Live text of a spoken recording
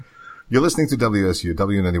You're listening to WSU,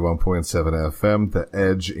 W91.7 FM, The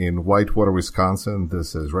Edge in Whitewater, Wisconsin.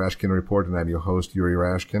 This is Rashkin Report, and I'm your host, Yuri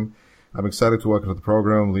Rashkin. I'm excited to welcome to the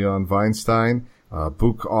program Leon Weinstein,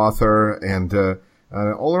 book author and an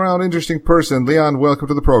all-around interesting person. Leon, welcome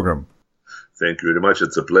to the program. Thank you very much.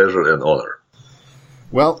 It's a pleasure and honor.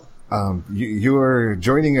 Well, you are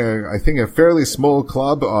joining, I think, a fairly small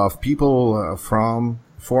club of people from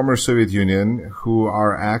former Soviet Union who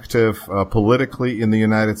are active politically in the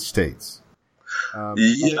United States.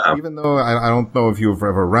 Even though I don't know if you've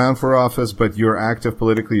ever ran for office, but you're active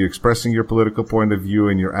politically, you're expressing your political point of view,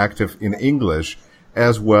 and you're active in English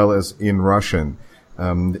as well as in Russian.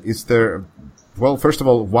 First of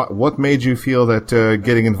all, what made you feel that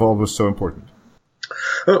getting involved was so important?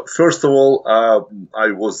 First of all,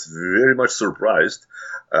 I was very much surprised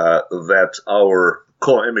that our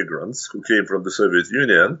co-immigrants who came from the Soviet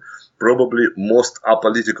Union, probably most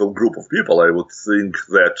apolitical group of people. I would think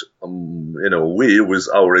that, we, with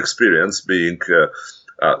our experience being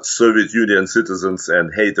Soviet Union citizens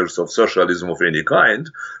and haters of socialism of any kind,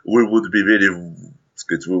 we would be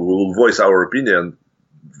we will voice our opinion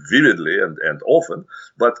vividly and often,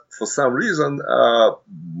 but for some reason,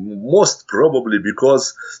 most probably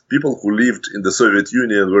because people who lived in the Soviet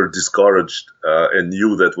Union were discouraged and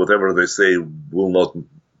knew that whatever they say will not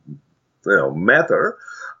matter,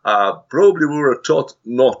 probably we were taught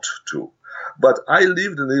not to. But I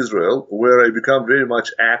lived in Israel, where I became very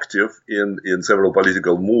much active in several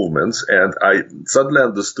political movements, and I suddenly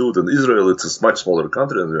understood in Israel it's a much smaller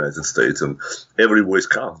country than the United States, and every voice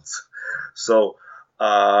counts. So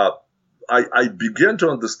I began to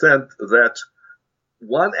understand that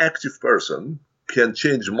one active person can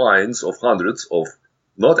change minds of hundreds of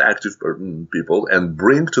not active people and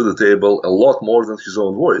bring to the table a lot more than his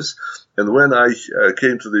own voice. And when I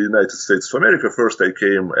came to the United States of America, first I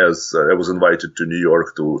came as I was invited to New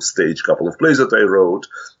York to stage a couple of plays that I wrote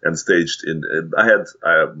and staged in.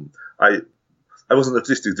 I was an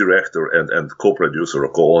artistic director and co-producer or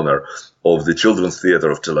co-owner of the Children's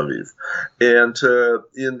Theater of Tel Aviv. And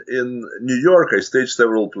in New York, I staged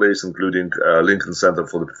several plays, including Lincoln Center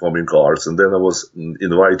for the Performing Arts. And then I was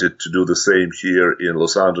invited to do the same here in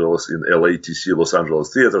Los Angeles, in LATC, Los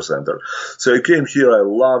Angeles Theater Center. So I came here. I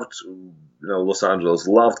loved Los Angeles,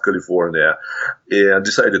 loved California, and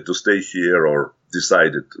decided to stay here, or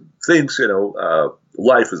decided things,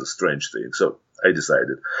 life is a strange thing. So I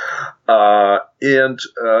decided.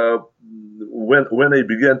 When I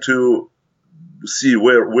began to see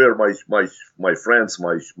where my friends,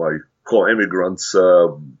 my co-immigrants,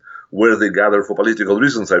 where they gather for political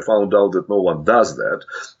reasons, I found out that no one does that.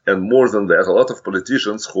 And more than that, a lot of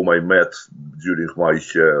politicians whom I met during my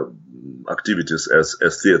activities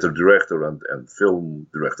as theater director and film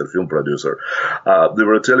director, film producer, they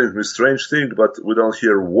were telling me strange thing, but we don't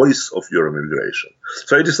hear voice of your immigration.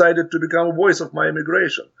 So I decided to become a voice of my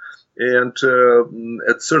immigration. And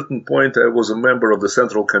at a certain point, I was a member of the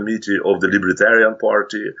Central Committee of the Libertarian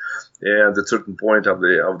Party, and at a certain point, of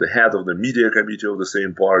the head of the Media Committee of the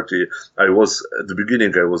same party. At the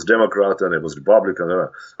beginning, I was Democrat and I was Republican.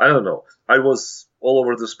 I don't know. I was all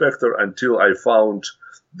over the spectrum until I found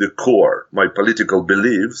the core, my political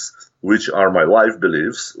beliefs, which are my life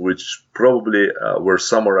beliefs, which probably were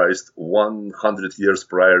summarized 100 years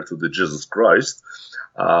prior to the Jesus Christ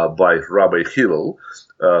by Rabbi Hillel,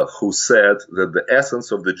 who said that the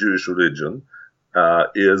essence of the Jewish religion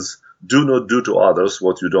is do not do to others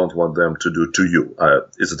what you don't want them to do to you.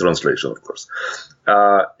 It's a translation, of course.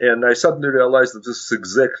 And I suddenly realized that this is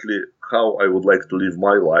exactly how I would like to live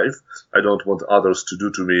my life. I don't want others to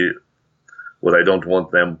do to me what I don't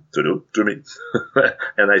want them to do to me.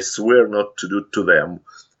 And I swear not to do to them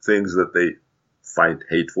things that they find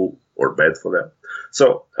hateful or bad for them.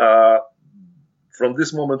 So, from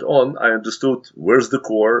this moment on, I understood where's the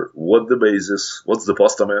core, what the basis, what's the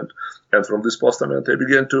postament. And from this postament, I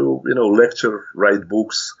began to, lecture, write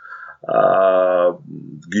books,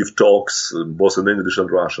 give talks, both in English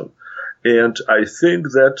and Russian. And I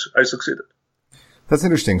think that I succeeded. That's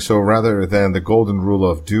interesting. So rather than the golden rule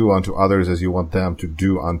of do unto others as you want them to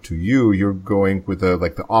do unto you, you're going with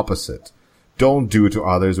the opposite. Don't do to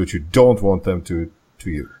others what you don't want them to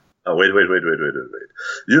you. Oh, wait.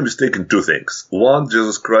 You're mistaken two things. One,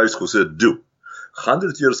 Jesus Christ who said do.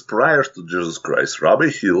 100 years prior to Jesus Christ, Rabbi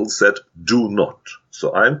Hillel said do not.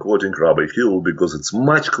 So I'm quoting Rabbi Hillel because it's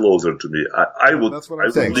much closer to me. That's what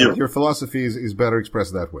I'm saying. So your philosophy is better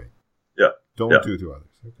expressed that way. Yeah. Don't do to others.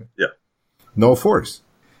 Okay. Yeah. No force.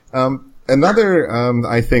 Another,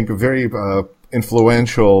 I think, very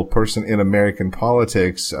influential person in American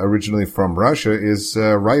politics, originally from Russia, is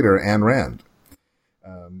writer Ayn Rand.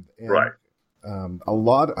 Right. A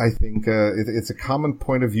lot, I think, it's a common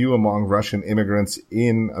point of view among Russian immigrants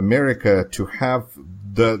in America to have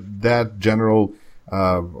that general,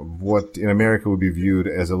 what in America would be viewed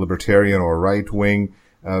as a libertarian or right-wing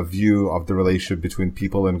view of the relationship between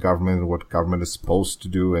people and government and what government is supposed to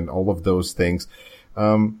do and all of those things.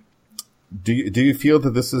 Do you feel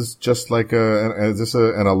that this is just like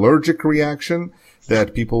an allergic reaction,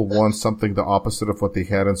 that people want something the opposite of what they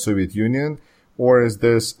had in Soviet Union? Or is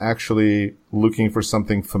this actually looking for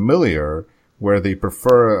something familiar where they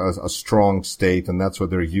prefer a strong state and that's what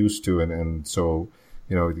they're used to? And so,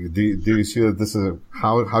 do you see that this is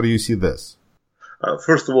how do you see this?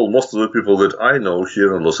 First of all, most of the people that I know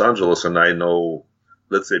here in Los Angeles, and I know,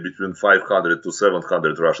 let's say, between 500 to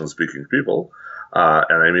 700 Russian-speaking people,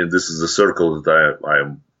 and I mean, this is the circle that I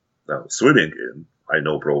am swimming in. I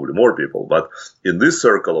know probably more people, but in this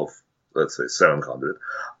circle of, let's say, 700,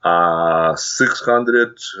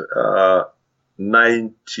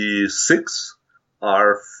 696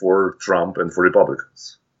 are for Trump and for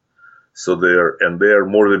Republicans. So they're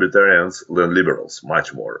more libertarians than liberals,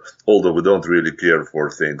 much more. Although we don't really care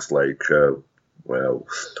for things like, whom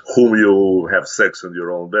you have sex in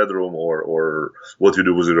your own bedroom or what you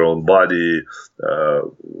do with your own body.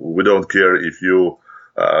 We don't care if you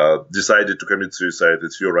decided to commit suicide.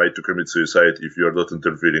 It's your right to commit suicide if you are not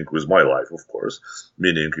interfering with my life, of course.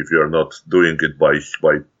 Meaning if you are not doing it by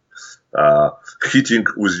hitting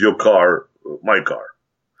with your car, my car.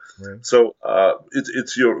 Right. So,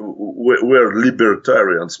 we're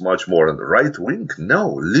libertarians much more. And right wing?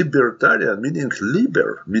 No. Libertarian meaning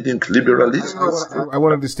liberalism. I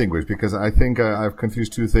want to distinguish because I think I've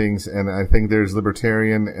confused two things, and I think there's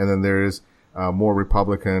libertarian and then there's more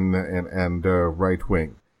Republican and right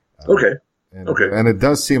wing. Okay. And it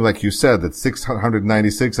does seem like you said that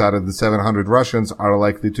 696 out of the 700 Russians are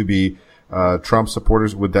likely to be Trump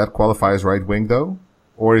supporters. Would that qualify as right wing though?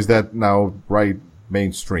 Or is that now right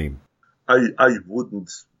mainstream? I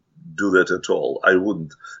wouldn't do that at all. I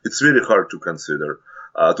wouldn't. It's very hard to consider,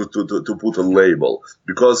 to put a label,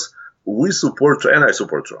 because we support, and I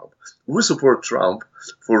support Trump. We support Trump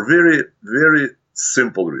for very, very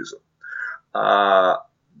simple reason.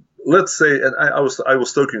 Let's say, and I was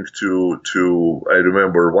talking to I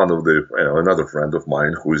remember one of another friend of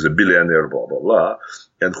mine who is a billionaire, blah blah blah,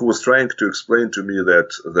 and who was trying to explain to me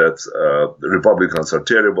that the Republicans are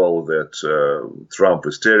terrible, that Trump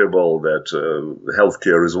is terrible, that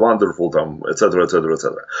healthcare is wonderful, etc., etc.,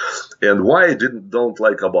 etc. And why I don't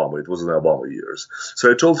like Obama? It was in the Obama years.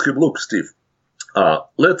 So I told him, look, Steve,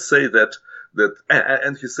 let's say that,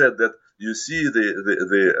 and he said that, you see,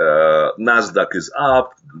 the Nasdaq is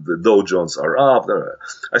up, the Dow Jones are up.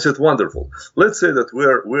 I said, wonderful. Let's say that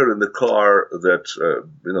we're in the car that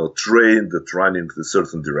train that's running in a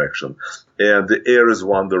certain direction, and the air is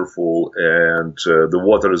wonderful, and the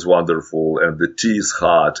water is wonderful, and the tea is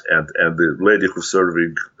hot, and the lady who's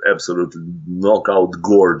serving absolutely knockout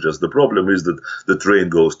gorgeous. The problem is that the train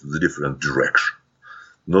goes to the different direction.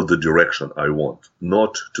 Not the direction I want,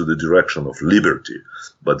 not to the direction of liberty,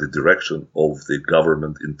 but the direction of the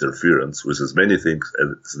government interference with as many things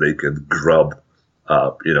as they can grab,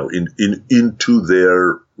 into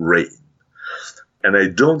their reign. And I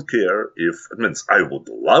don't care if, it means I would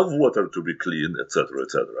love water to be clean, etc.,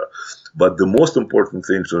 etc. But the most important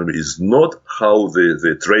thing to me is not how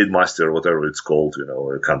the trade master, whatever it's called,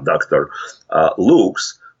 a conductor,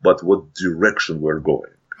 looks, but what direction we're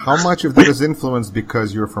going. How much of that is influenced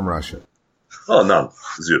because you're from Russia? Oh, none.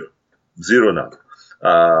 Zero, none.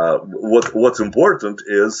 What's important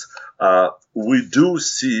is we do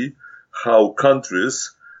see how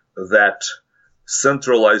countries that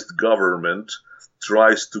centralized government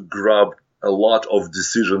tries to grab a lot of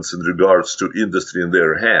decisions in regards to industry in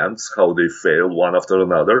their hands, how they fail one after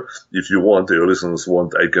another. If you want, your listeners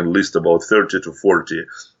want, I can list about 30 to 40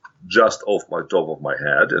 just off my top of my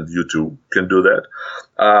head, and you too can do that.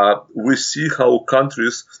 We see how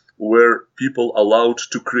countries where people allowed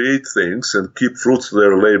to create things and keep fruits of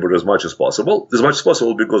their labor as much as possible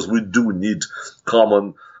because we do need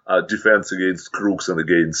common defense against crooks and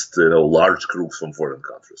against large crooks from foreign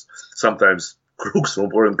countries. Sometimes crooks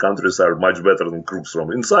from foreign countries are much better than crooks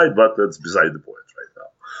from inside, but that's beside the point right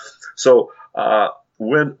now. So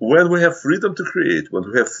when we have freedom to create, when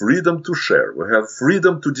we have freedom to share, we have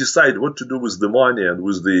freedom to decide what to do with the money and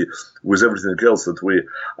with everything else that we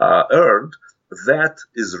earned, that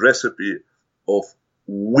is recipe of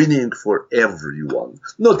winning for everyone.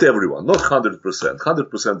 Not everyone, not 100%.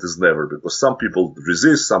 100% is never, because some people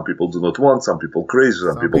resist, some people do not want, some people crazy,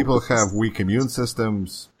 some people have weak immune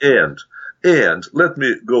systems. And let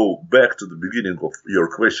me go back to the beginning of your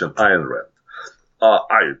question, Ayn Rand.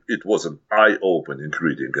 it was an eye-opening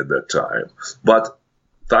reading at that time. But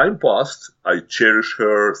time passed. I cherish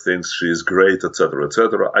her, think she's great, etc.,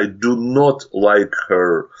 etc. I do not like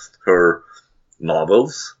her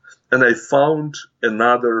novels, and I found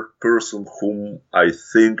another person whom I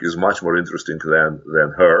think is much more interesting than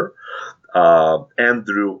her,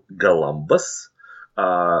 Andrew Galambas,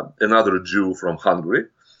 another Jew from Hungary.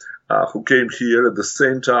 Who came here at the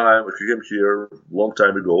same time. He came here a long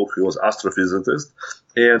time ago. He was astrophysicist.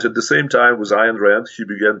 And at the same time with Ayn Rand, he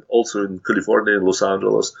began also in California, in Los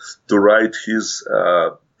Angeles, to write his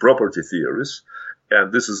property theories.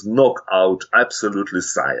 And this is knockout, absolutely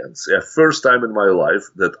science. The first time in my life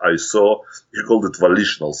that I saw, he called it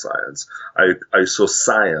volitional science. I saw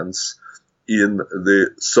science in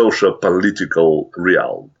the social-political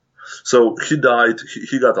realm. So he died,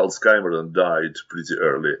 he got Alzheimer's and died pretty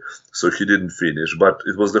early, so he didn't finish. But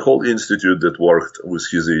it was the whole institute that worked with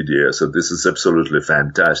his ideas, and this is absolutely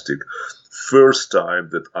fantastic. First time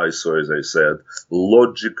that I saw, as I said,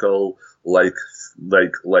 logical, like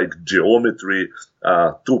geometry,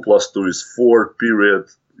 2 + 2 is 4, period.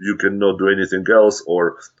 You cannot do anything else,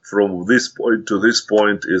 or from this point to this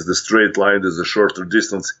point is the straight line, is a shorter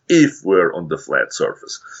distance if we're on the flat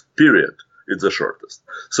surface, period. It's the shortest.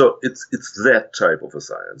 So it's that type of a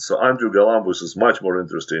science. So Andrew Galambas is much more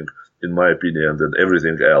interesting, in my opinion, than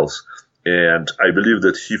everything else. And I believe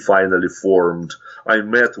that he finally formed. I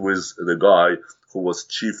met with the guy who was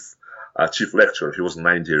chief lecturer. He was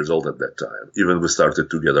 90 years old at that time. Even we started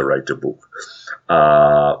together write a book.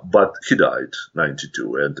 But he died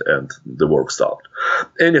 92, and the work stopped.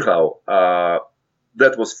 Anyhow,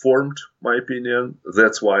 that was formed, my opinion.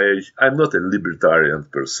 That's why I'm not a libertarian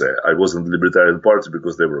per se. I wasn't the Libertarian Party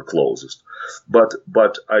because they were closest. But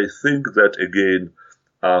I think that, again,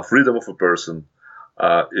 freedom of a person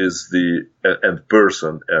is and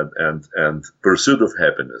pursuit of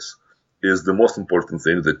happiness is the most important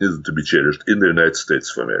thing that needs to be cherished in the United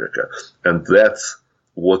States of America. And that's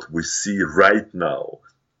what we see right now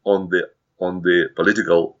on the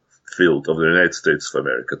political field of the United States of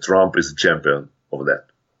America. Trump is a champion of that.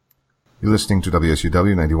 You're listening to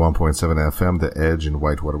WSUW 91.7 FM, The Edge in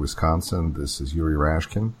Whitewater, Wisconsin. This is Yuri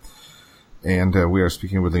Rashkin. And we are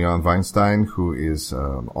speaking with Leon Weinstein, who is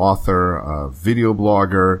an author, a video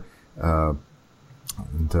blogger, and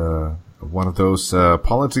one of those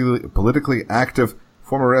politically active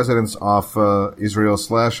former residents of Israel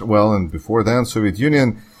and before then, Soviet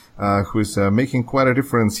Union, who is making quite a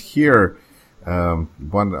difference here.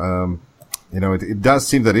 It does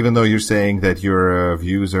seem that even though you're saying that your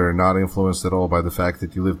views are not influenced at all by the fact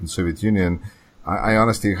that you lived in the Soviet Union, I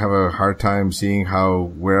honestly have a hard time seeing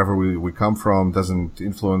how wherever we come from doesn't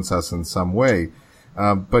influence us in some way.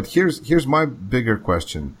 But here's my bigger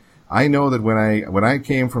question. I know that when I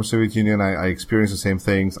came from Soviet Union, I experienced the same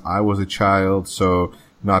things. I was a child, so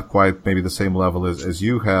not quite maybe the same level as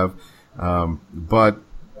you have. But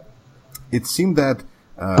it seemed that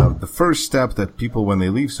the first step that people, when they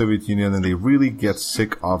leave Soviet Union and they really get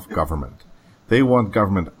sick of government, they want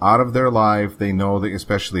government out of their life. They know that,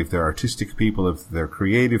 especially if they're artistic people, if they're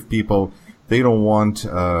creative people, they don't want,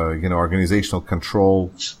 organizational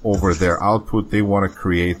control over their output. They want to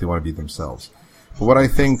create. They want to be themselves. But what I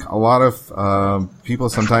think a lot of people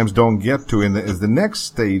sometimes don't get to is the next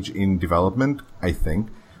stage in development, I think,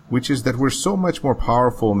 which is that we're so much more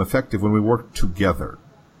powerful and effective when we work together.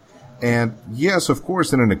 And yes, of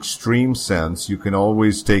course, in an extreme sense, you can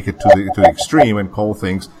always take it to the extreme and call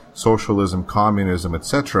things socialism, communism,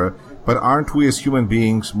 etc. But aren't we as human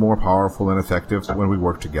beings more powerful and effective when we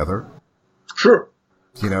work together? Sure.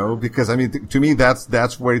 Because to me,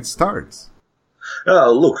 that's where it starts.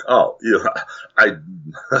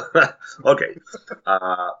 Okay.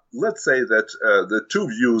 Let's say that the two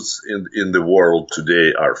views in the world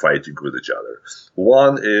today are fighting with each other.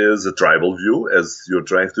 One is a tribal view, as you're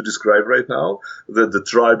trying to describe right now, that the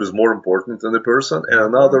tribe is more important than the person, and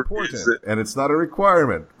another is... And it's not a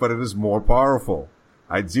requirement, but it is more powerful.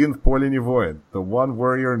 Один в поле не воин. The one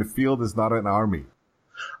warrior in the field is not an army.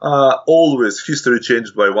 Always history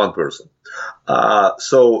changed by one person.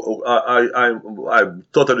 So I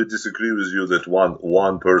totally disagree with you that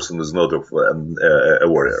one person is not a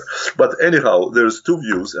warrior. But anyhow, there's two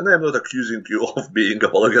views, and I'm not accusing you of being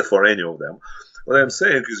apologist for any of them. What I'm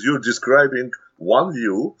saying is you're describing one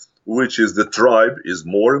view, which is the tribe is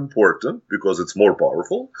more important because it's more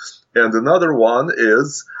powerful, and another one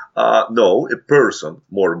is a person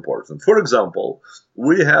more important. For example,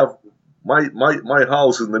 we have my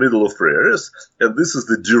house is in the middle of prairies, and this is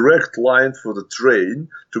the direct line for the train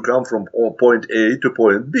to come from point A to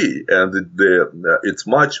point B, and it's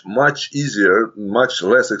much easier, much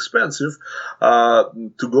less expensive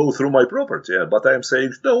to go through my property. But I'm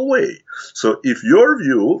saying no way. So if your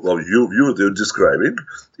view, or your view that you're describing,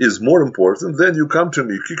 is more important, then you come to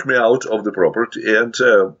me, kick me out of the property, and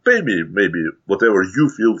pay me maybe whatever you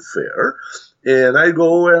feel fair, and I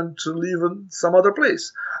go and live in some other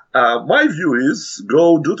place. My view is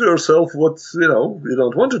go do to yourself what you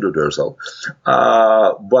don't want to do to yourself.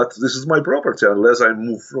 But this is my property. Unless I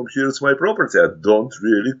move from here, it's my property. I don't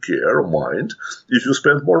really care or mind if you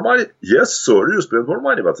spend more money. Yes, sorry, you spend more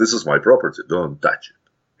money, but this is my property. Don't touch it.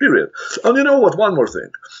 Period. And you know what? One more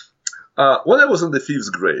thing. When I was in the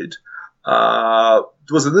 5th grade,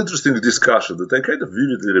 it was an interesting discussion that I kind of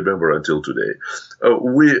vividly remember until today.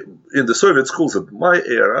 We, in the Soviet schools at my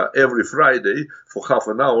era, every Friday for half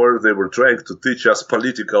an hour, they were trying to teach us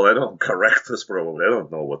political, correctness probably, I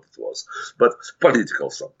don't know what it was, but political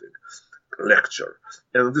something, lecture.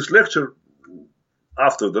 And this lecture,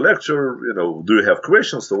 after the lecture, do you have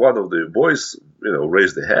questions? So one of the boys,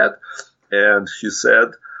 raised the head, and he said,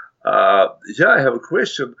 yeah, I have a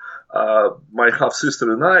question. My half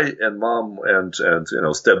sister and I, and mom and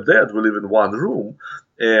stepdad, we live in one room.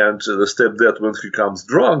 And the stepdad, when he comes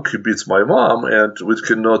drunk, he beats my mom, and we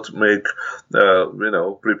cannot make,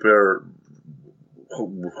 prepare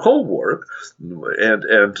homework.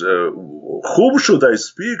 And whom should I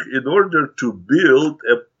speak in order to build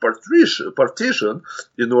a partition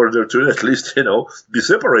in order to at least, be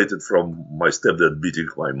separated from my stepdad beating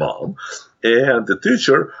my mom? And the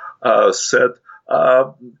teacher said,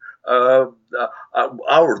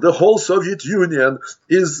 the whole Soviet Union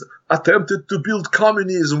is attempted to build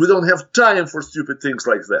communism. We don't have time for stupid things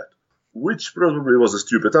like that. Which probably was a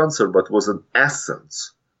stupid answer, but was an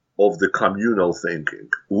essence of the communal thinking.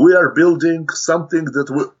 We are building something that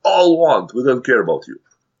we all want. We don't care about you.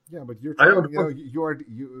 Yeah, but you're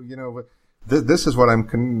this is what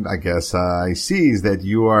I see is that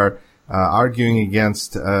you are arguing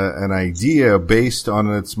against an idea based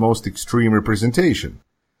on its most extreme representation.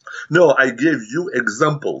 No, I gave you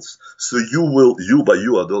examples, so by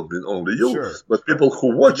you, I don't mean only you, sure, but people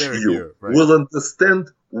who watch you right, will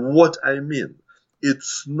understand what I mean.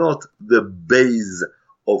 It's not the base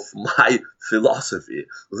of my philosophy.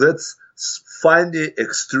 That's funny,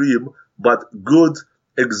 extreme, but good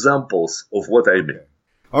examples of what I mean.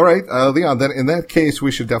 All right, Leon, then in that case,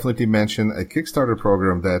 we should definitely mention a Kickstarter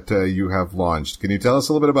program that you have launched. Can you tell us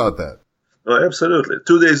a little bit about that? Oh, absolutely.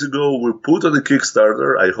 2 days ago, we put on a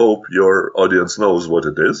Kickstarter. I hope your audience knows what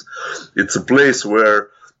it is. It's a place where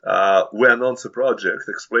we announce a project,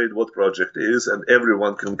 explain what project is, and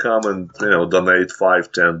everyone can come and donate $5,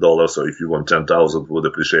 $10. So if you want 10,000, would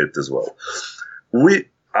appreciate it as well. We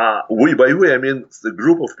by we, I mean the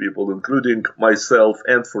group of people, including myself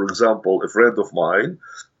and, for example, a friend of mine.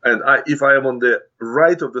 And if I am on the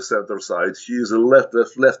right of the center side, he is left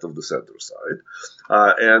of the center side.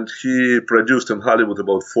 And he produced in Hollywood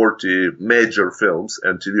about 40 major films,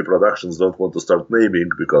 and TV productions don't want to start naming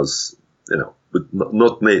because, but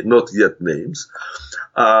not yet names.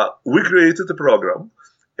 We created a program,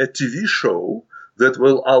 a TV show that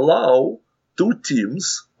will allow two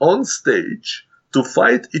teams on stage to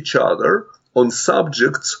fight each other on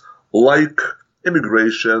subjects like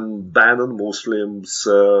immigration, ban on Muslims,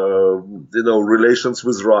 relations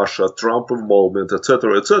with Russia, Trump involvement,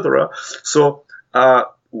 etc., etc. So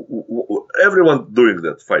everyone doing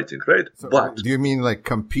that fighting, right? So but do you mean like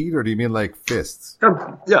compete, or do you mean like fists?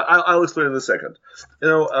 Yeah, I'll explain in a second.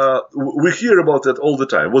 We hear about that all the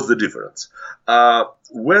time. What's the difference?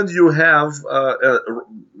 When you have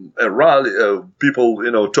a rally, people,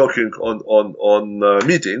 talking on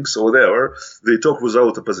meetings or whatever, they talk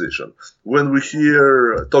without opposition. When we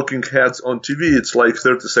hear talking heads on TV, it's like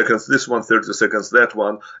 30 seconds this one, 30 seconds that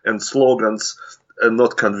one, and slogans and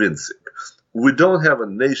not convincing. We don't have a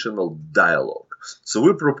national dialogue. So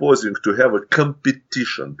we're proposing to have a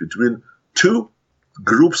competition between two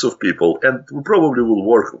groups of people, and we will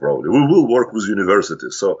work with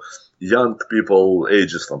universities. So young people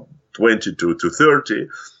ages from 22 to 30,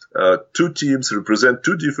 two teams represent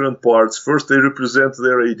two different parts. First, they represent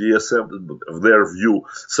their idea, their view,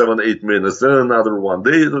 7-8 minutes. Then another one.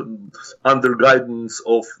 They, under guidance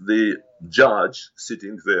of the judge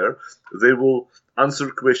sitting there, they will answer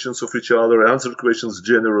questions of each other, answer questions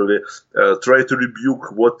generally, try to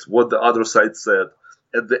rebuke what the other side said.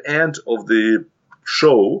 At the end of the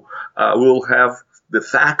show, we'll have the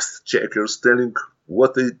facts checkers telling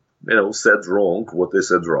what they said wrong, what they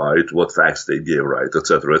said right, what facts they gave right,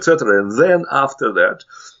 etc., etc. And then after that,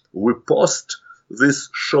 we post this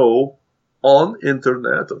show on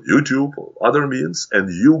internet, on YouTube, or other means, and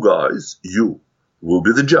you guys, you will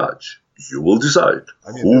be the judge. You will decide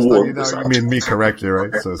who won the subject. You mean me correctly,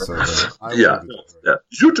 right? Yeah.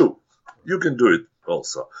 You too. You can do it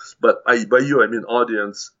also. But by you, I mean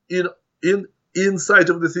audience inside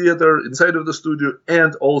of the theater, inside of the studio,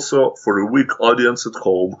 and also for a weak audience at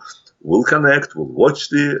home. Will connect, will watch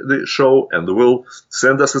the show, and will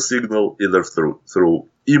send us a signal either through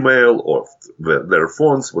email or their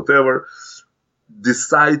phones, whatever.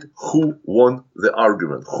 Decide who won the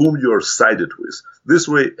argument, whom you're sided with. This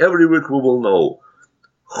way, every week we will know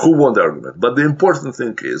who won the argument. But the important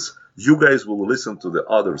thing is, you guys will listen to the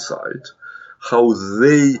other side, how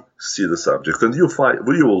they see the subject, and you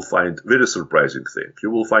will find very surprising thing. You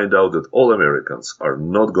will find out that all Americans are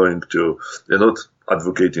they're not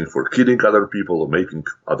advocating for killing other people or making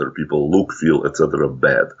other people look, feel, etc.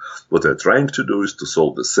 bad. What they're trying to do is to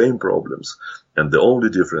solve the same problems, and the only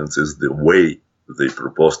difference is the way they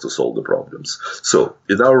propose to solve the problems. So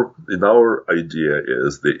in our idea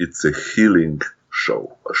is that it's a healing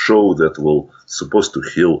show, a show that will supposed to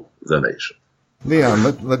heal the nation. Leon,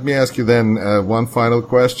 let me ask you then one final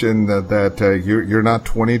question. That you're not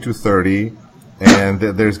 20 to 30, and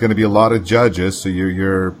there's going to be a lot of judges, so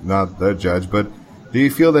you're not the judge. But do you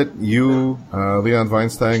feel that you, Leon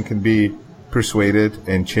Weinstein, can be persuaded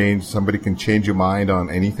and somebody can change your mind on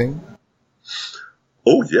anything?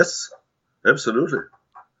 Oh yes, absolutely,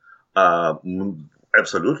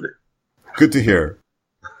 absolutely. Good to hear.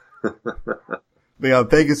 Leon,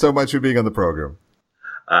 thank you so much for being on the program.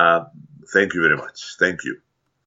 Thank you very much. Thank you.